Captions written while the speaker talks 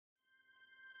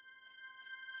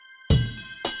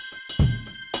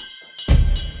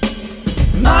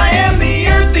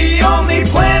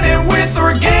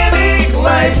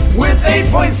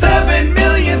8.7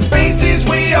 million species,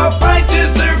 we all fight to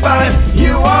survive.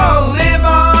 You all live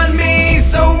on me,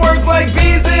 so work like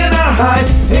bees in a hive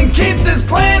and keep this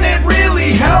planet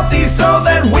really healthy so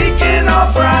that we can all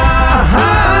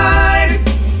thrive.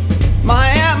 My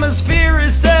atmosphere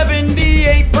is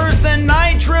 78%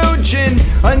 nitrogen,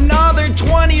 another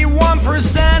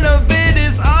 21% of it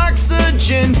is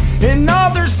oxygen, and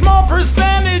other small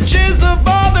percentages of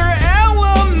other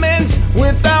elements.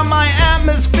 Without my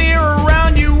atmosphere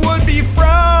around, you would be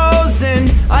frozen.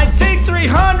 I take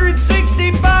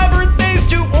 365 Earth days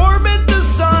to orbit the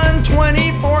sun.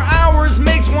 24 hours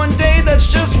makes one day, that's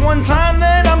just one time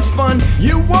that I'm spun.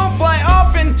 You won't fly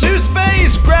off into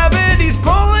space, gravity's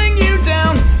pulling you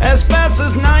down as fast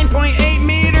as 9.8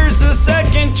 meters a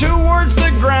second towards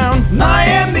the ground. I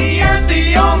am the Earth,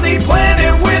 the only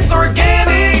planet with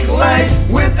organic life.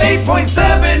 With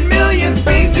 8.7 million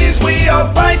species, we all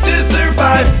fight to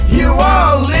survive. You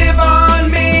all live on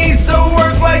me, so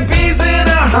work like bees in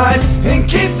a hive and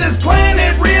keep this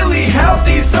planet really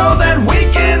healthy so that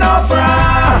we can all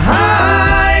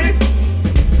thrive.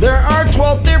 There are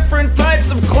 12 different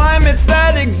types of climates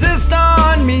that exist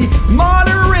on me.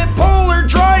 Moderate, polar,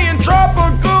 dry, and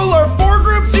tropical are 4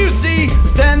 groups you see.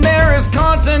 Then there is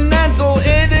continental,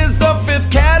 it is the 5th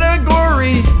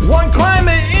category. One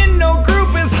climate in no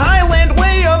group is highland,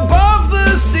 way above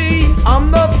the sea. I'm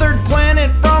the 3rd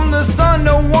planet from the sun,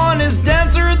 no one is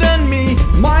denser than me.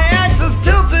 My axis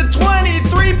tilted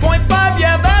 23.5,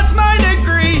 yeah, that's my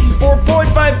degree.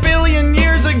 4.5 billion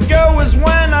years ago is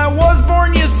when I was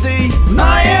born, you see.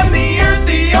 I am the Earth,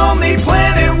 the only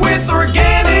planet with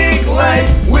organic life.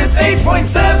 With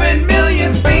 8.7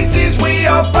 million species, we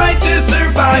all fight to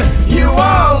survive. You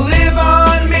all live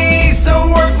on me, so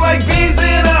work like bees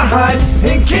in a hive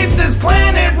and keep this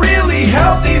planet really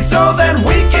healthy so that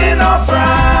we can all thrive.